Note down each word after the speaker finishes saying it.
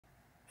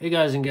Hey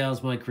guys and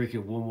gals, Mike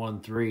Cricket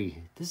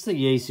 113. This is the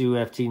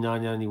Yaesu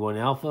FT-991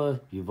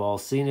 Alpha. You've all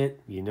seen it.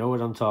 You know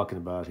what I'm talking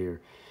about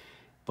here.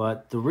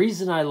 But the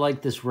reason I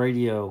like this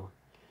radio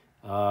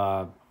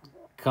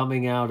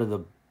coming out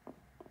of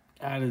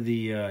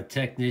the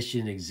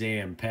technician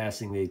exam,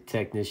 passing the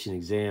technician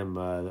exam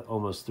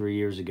almost 3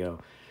 years ago.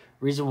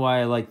 Reason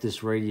why I like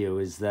this radio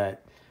is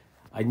that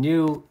I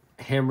knew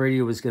ham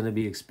radio was going to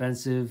be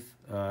expensive.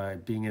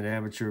 Being an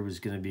amateur was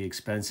going to be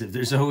expensive.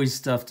 There's always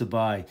stuff to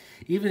buy.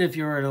 Even if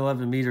you're an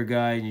 11-meter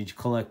guy and you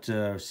collect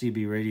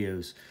CB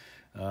radios,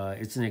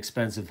 it's an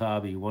expensive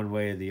hobby one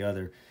way or the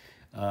other.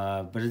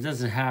 But it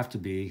doesn't have to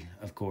be,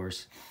 of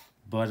course.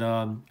 But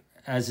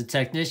as a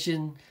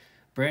technician,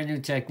 brand new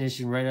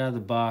technician right out of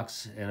the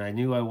box, and I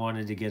knew I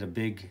wanted to get a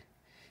big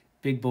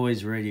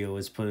boys radio,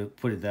 let's put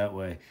it that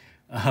way.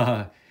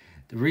 The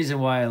reason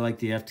why I like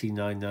the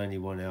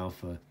FT-991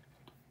 Alpha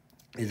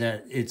is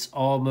that it's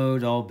all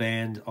mode, all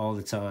band, all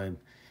the time.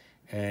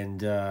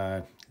 And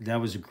that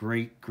was a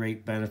great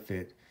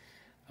benefit.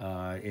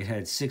 It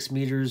had 6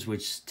 meters,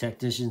 which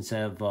technicians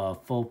have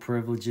full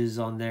privileges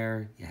on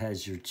there. It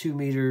has your 2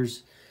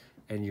 meters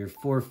and your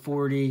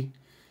 440.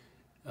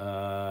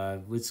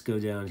 Let's go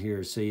down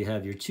here. So you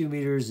have your 2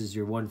 meters is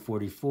your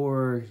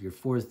 144, your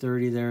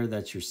 430 there,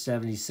 that's your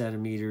 70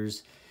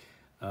 centimeters.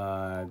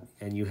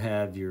 And you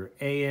have your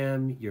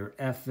AM, your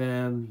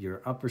FM,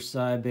 your upper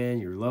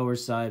sideband, your lower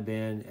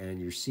sideband,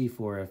 and your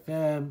C4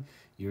 FM,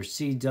 your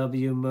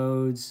CW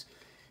modes,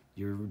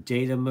 your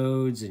data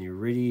modes, and your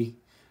RIDI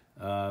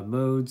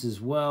modes as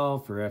well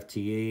for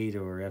FT8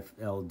 or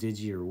FL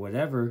Digi or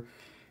whatever,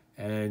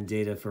 and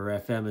data for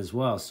FM as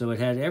well. So it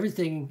had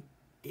everything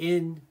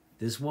in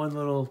this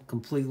one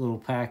complete little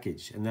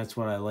package, and that's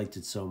why I liked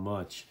it so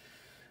much.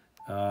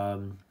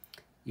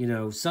 You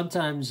know,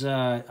 sometimes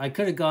I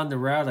could have gone the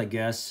route, I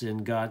guess,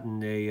 and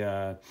gotten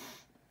a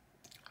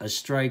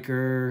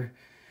Striker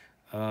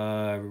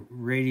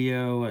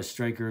radio, a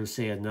Striker,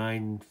 say a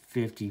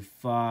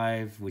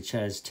 955, which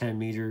has 10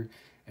 meter,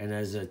 and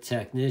as a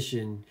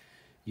technician,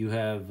 you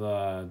have,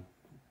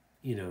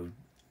 you know,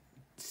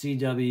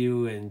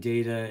 CW and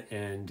data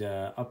and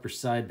upper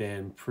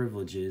sideband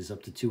privileges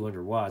up to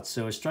 200 watts.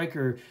 So a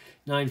Striker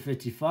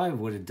 955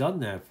 would have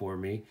done that for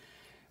me,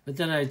 but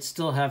then I'd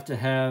still have to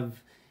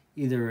have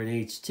either an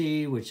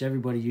HT, which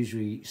everybody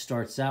usually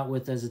starts out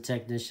with as a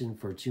technician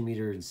for 2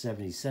 meter and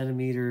 70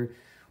 centimeter,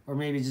 or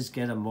maybe just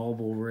get a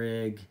mobile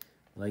rig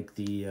like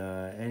the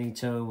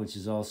Anytone, which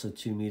is also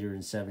 2 meter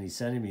and 70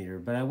 centimeter.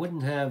 But I would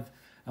only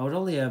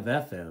have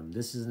FM.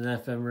 This is an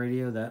FM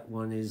radio. That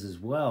one is as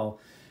well.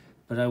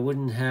 But I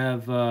wouldn't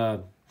have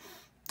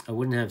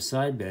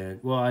sideband.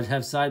 Well, I'd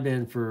have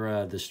sideband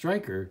for the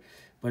Striker,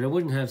 but I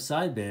wouldn't have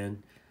sideband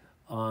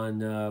on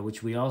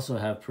which we also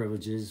have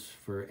privileges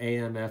for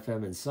AM,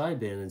 FM, and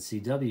sideband and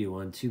CW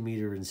on 2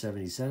 meter and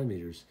 70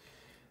 centimeters.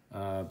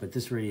 But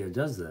this radio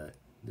does that.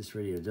 This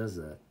radio does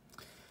that.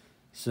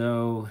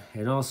 So,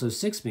 and also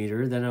 6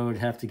 meter, then I would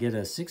have to get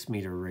a 6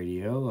 meter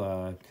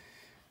radio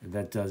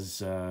that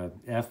does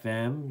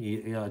FM.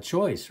 You know, a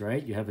choice,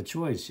 right? You have a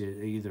choice,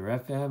 either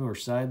FM or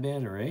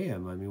sideband or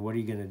AM. I mean, what are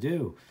you going to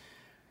do?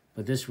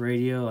 But this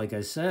radio, like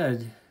I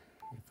said,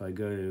 if I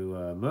go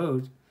to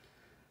mode,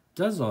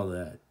 does all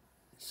that.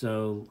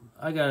 So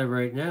I got it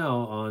right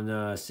now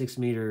on 6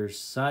 meter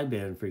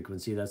sideband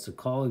frequency. That's the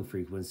calling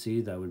frequency.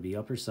 That would be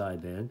upper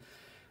sideband.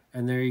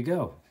 And there you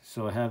go.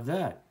 So I have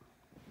that.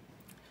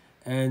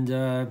 And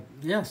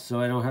yeah,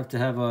 so I don't have to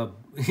have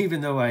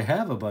even though I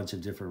have a bunch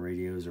of different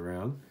radios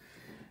around,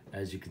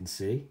 as you can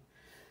see,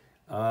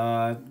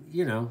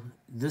 you know,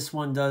 this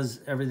one does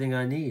everything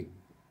I need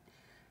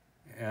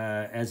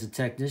as a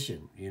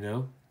technician, you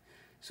know.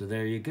 So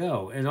there you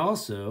go. And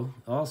also,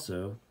 let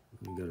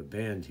me go to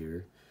band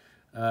here.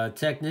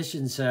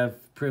 Technicians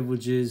have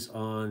privileges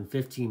on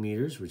 15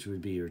 meters, which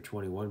would be your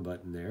 21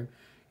 button there,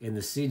 in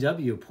the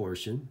CW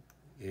portion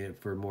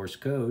for Morse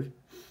code.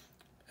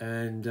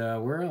 And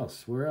where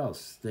else?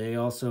 They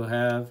also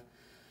have,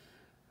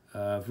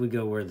 if we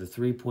go where the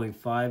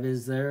 3.5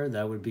 is there,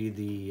 that would be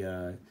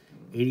the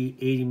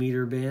 80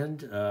 meter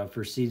band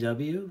for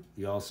CW.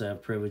 You also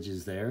have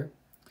privileges there.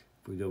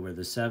 If we go where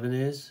the 7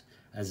 is,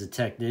 as a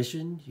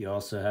technician, you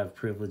also have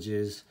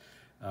privileges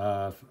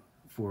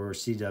for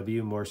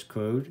CW Morse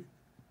code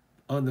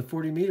on the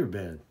 40 meter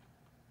band.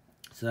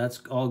 So that's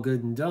all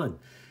good and done.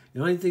 The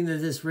only thing that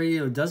this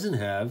radio doesn't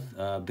have,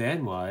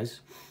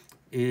 band-wise,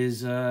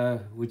 is,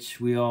 which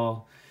we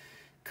all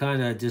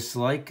kind of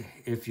dislike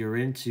if you're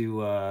into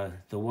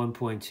the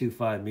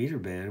 1.25 meter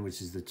band, which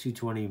is the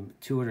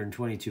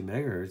 222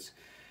 megahertz.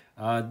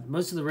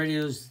 Most of the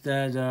radios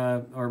that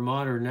are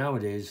modern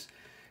nowadays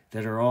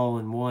that are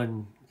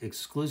all-in-one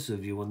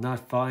exclusive, you will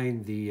not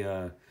find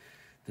the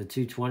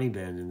 220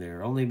 band in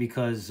there, only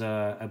because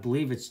I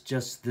believe it's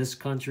just this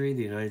country,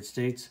 the United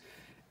States,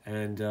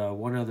 and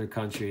one other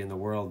country in the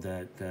world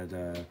that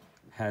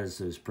has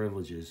those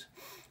privileges.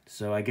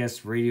 So I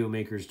guess radio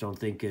makers don't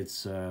think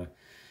it's you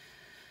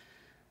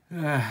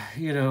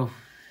know,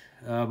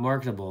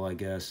 marketable. I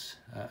guess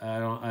I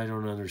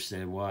don't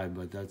understand why,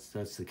 but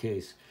that's the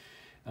case.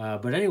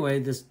 But anyway,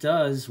 this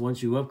does,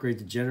 once you upgrade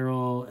to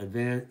general,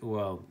 advanced,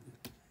 well,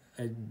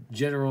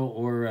 general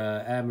or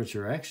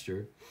amateur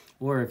extra,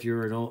 or if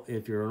you're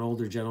an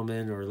older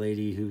gentleman or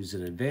lady who's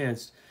an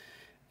advanced,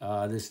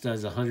 this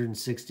does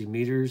 160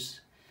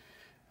 meters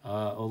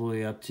all the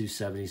way up to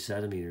 70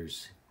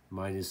 centimeters,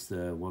 minus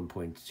the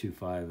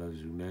 1.25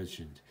 as we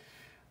mentioned.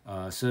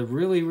 So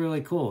really,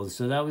 really cool.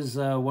 So that was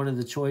one of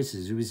the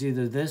choices. It was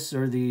either this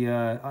or the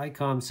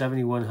ICOM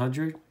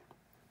 7100,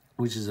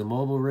 which is a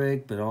mobile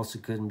rig, but also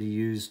couldn't be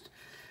used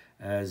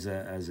as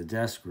a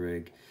desk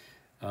rig.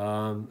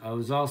 I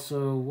was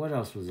also, what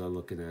else was I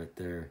looking at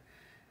there?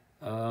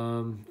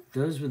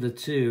 Those were the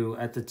two.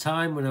 At the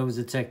time when I was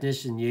a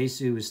technician,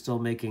 Yaesu was still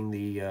making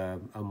the a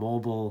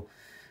mobile,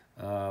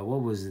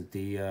 what was it?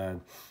 The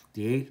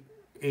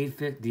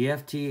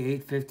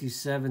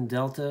FT-857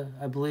 Delta,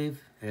 I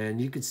believe,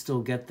 and you could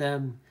still get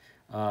them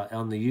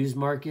on the used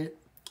market,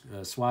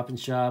 Swap and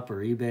Shop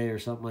or eBay or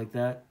something like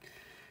that.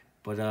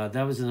 But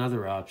that was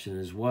another option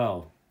as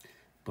well.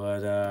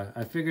 But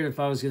I figured if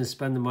I was going to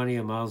spend the money,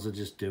 I might as well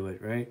just do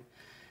it, right?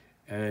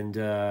 And,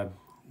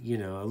 you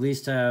know, at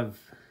least have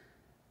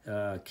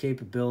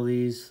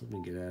capabilities. Let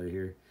me get out of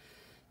here.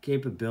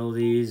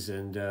 Capabilities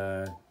and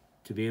to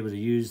be able to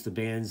use the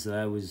bands that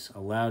I was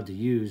allowed to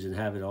use and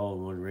have it all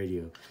in one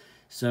radio.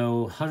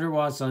 So 100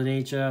 watts on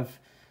HF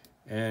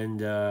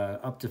and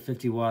up to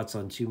 50 watts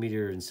on 2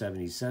 meter and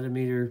 70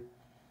 centimeter.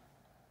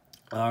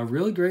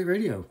 Really great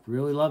radio.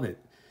 Really love it.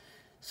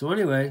 So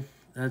anyway,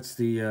 that's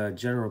the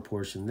general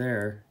portion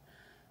there.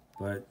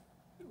 But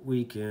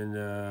we can,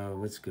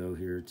 let's go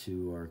here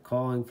to our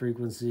calling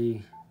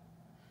frequency.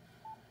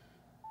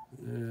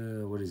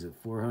 What is it,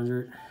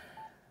 400?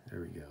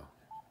 There we go.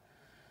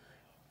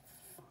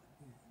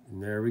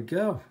 And there we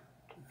go.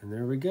 And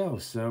there we go.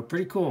 So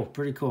pretty cool,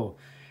 pretty cool.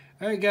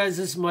 All right, guys,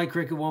 this is Mike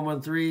Cricket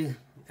 113.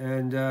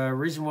 And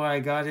reason why I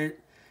got it,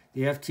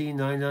 the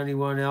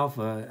FT-991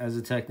 Alpha as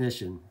a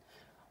technician.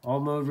 All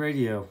mode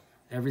radio.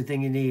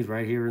 Everything you need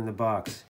right here in the box.